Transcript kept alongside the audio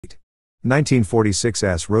1946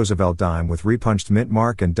 S Roosevelt dime with repunched mint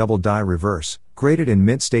mark and double die reverse, graded in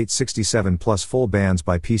mint state 67 plus full bands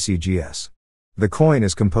by PCGS. The coin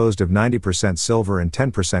is composed of 90% silver and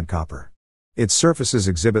 10% copper. Its surfaces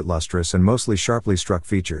exhibit lustrous and mostly sharply struck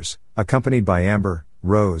features, accompanied by amber,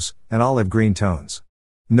 rose, and olive green tones.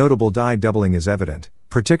 Notable die doubling is evident,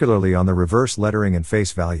 particularly on the reverse lettering and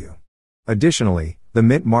face value. Additionally, the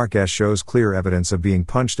mint mark S shows clear evidence of being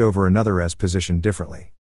punched over another S positioned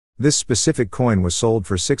differently. This specific coin was sold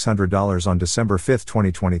for $600 on December 5,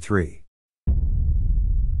 2023.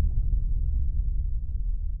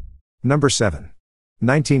 Number 7.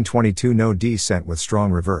 1922 No D cent with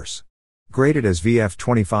strong reverse. Graded as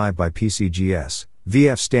VF25 by PCGS,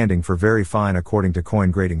 VF standing for very fine according to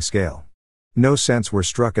coin grading scale. No cents were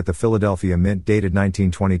struck at the Philadelphia Mint dated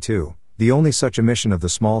 1922, the only such emission of the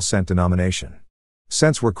small cent denomination.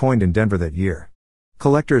 Cents were coined in Denver that year.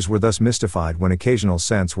 Collectors were thus mystified when occasional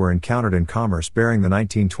cents were encountered in commerce bearing the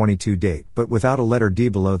 1922 date but without a letter D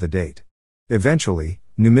below the date. Eventually,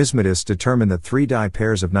 numismatists determined that 3 die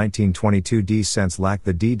pairs of 1922 D cents lack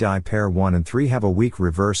the D die pair 1 and 3 have a weak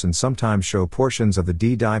reverse and sometimes show portions of the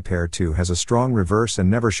D die pair 2 has a strong reverse and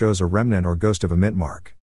never shows a remnant or ghost of a mint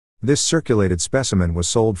mark. This circulated specimen was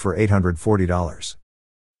sold for $840.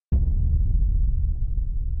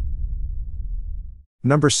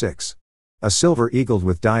 Number 6. A silver eagled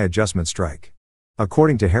with die adjustment strike.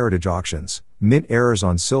 According to Heritage Auctions, mint errors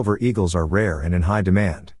on silver eagles are rare and in high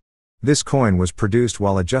demand. This coin was produced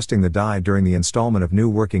while adjusting the die during the installment of new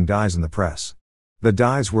working dies in the press. The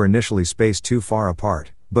dies were initially spaced too far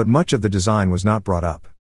apart, but much of the design was not brought up.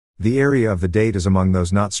 The area of the date is among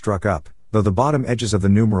those not struck up, though the bottom edges of the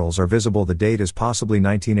numerals are visible. The date is possibly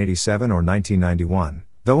 1987 or 1991,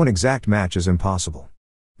 though an exact match is impossible.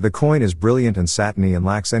 The coin is brilliant and satiny and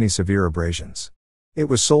lacks any severe abrasions. It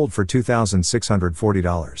was sold for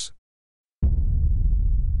 $2,640.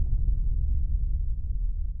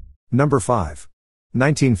 Number 5.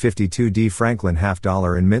 1952 D Franklin half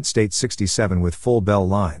dollar in mint state 67 with full bell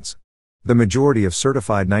lines. The majority of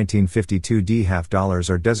certified 1952 D half dollars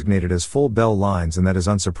are designated as full bell lines, and that is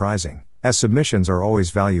unsurprising, as submissions are always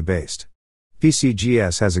value-based.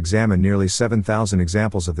 PCGS has examined nearly 7,000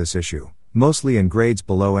 examples of this issue, mostly in grades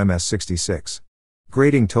below MS66.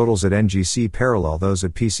 Grading totals at NGC parallel those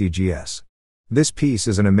at PCGS. This piece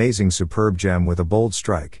is an amazing superb gem with a bold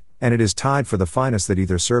strike, and it is tied for the finest that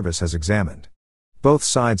either service has examined. Both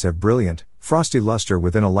sides have brilliant, frosty luster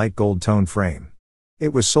within a light gold tone frame.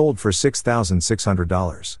 It was sold for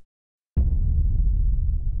 $6,600.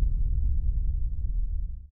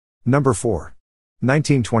 Number 4.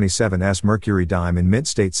 1927 S Mercury dime in mint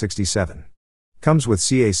state 67. Comes with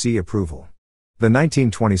CAC approval. The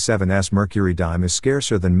 1927 S Mercury dime is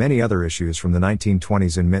scarcer than many other issues from the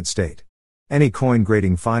 1920s in mint state. Any coin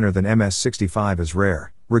grading finer than MS65 is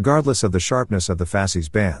rare, regardless of the sharpness of the fasces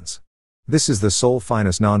bands. This is the sole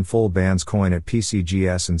finest non-full bands coin at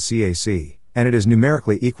PCGS and CAC, and it is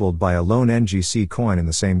numerically equaled by a lone NGC coin in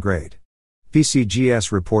the same grade.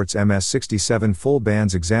 PCGS reports MS67 full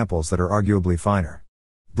bands examples that are arguably finer.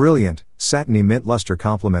 Brilliant, satiny mint luster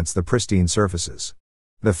complements the pristine surfaces.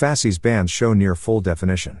 The fasces bands show near full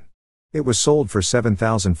definition. It was sold for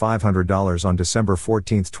 $7,500 on December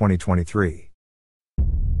 14, 2023.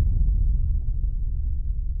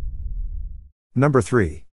 Number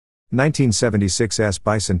 3. 1976 S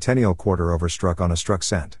Bicentennial Quarter overstruck on a struck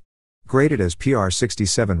cent. Graded as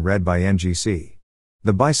PR67 read by NGC.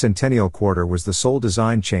 The Bicentennial Quarter was the sole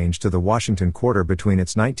design change to the Washington Quarter between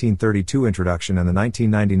its 1932 introduction and the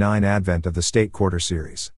 1999 advent of the State Quarter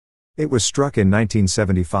series. It was struck in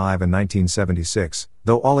 1975 and 1976,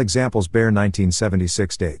 though all examples bear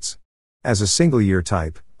 1976 dates. As a single-year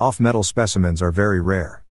type, off-metal specimens are very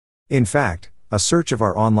rare. In fact, a search of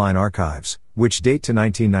our online archives, which date to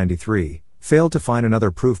 1993, failed to find another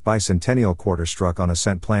proof Bicentennial Quarter struck on a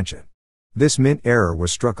cent planchet. This mint error was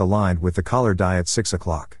struck aligned with the collar die at 6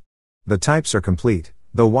 o'clock. The types are complete,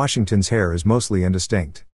 though Washington's hair is mostly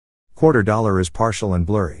indistinct. Quarter dollar is partial and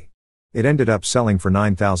blurry. It ended up selling for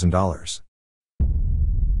 $9,000.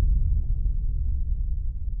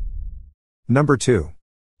 Number 2.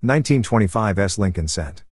 1925 S Lincoln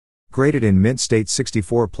cent. Graded in mint state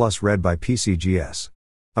 64 plus read by PCGS.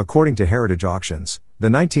 According to Heritage Auctions, the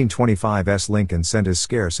 1925 S Lincoln cent is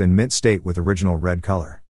scarce in mint state with original red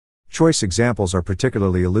color. Choice examples are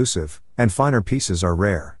particularly elusive, and finer pieces are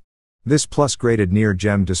rare. This plus graded near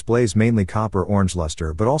gem displays mainly copper orange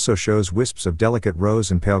luster but also shows wisps of delicate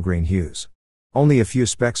rose and pale green hues. Only a few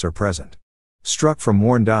specks are present. Struck from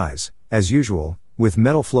worn dies, as usual, with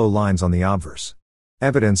metal flow lines on the obverse.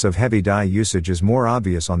 Evidence of heavy die usage is more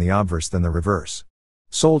obvious on the obverse than the reverse.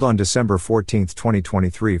 Sold on December 14,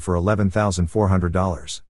 2023 for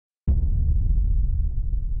 $11,400.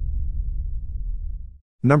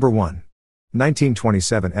 Number 1.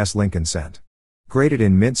 1927 S Lincoln Cent. Graded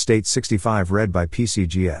in mint state 65 red by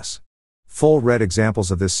PCGS. Full red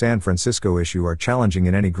examples of this San Francisco issue are challenging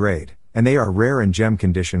in any grade, and they are rare in gem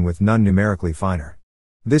condition with none numerically finer.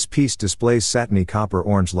 This piece displays satiny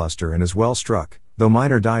copper-orange luster and is well struck, though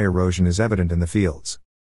minor dye erosion is evident in the fields.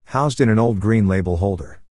 Housed in an old green label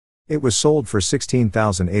holder. It was sold for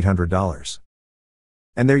 $16,800.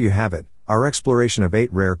 And there you have it, our exploration of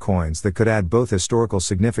 8 rare coins that could add both historical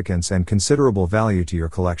significance and considerable value to your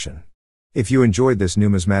collection. If you enjoyed this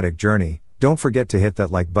numismatic journey, don't forget to hit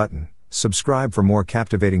that like button, subscribe for more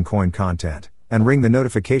captivating coin content, and ring the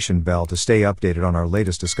notification bell to stay updated on our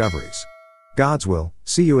latest discoveries. God's will,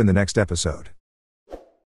 see you in the next episode.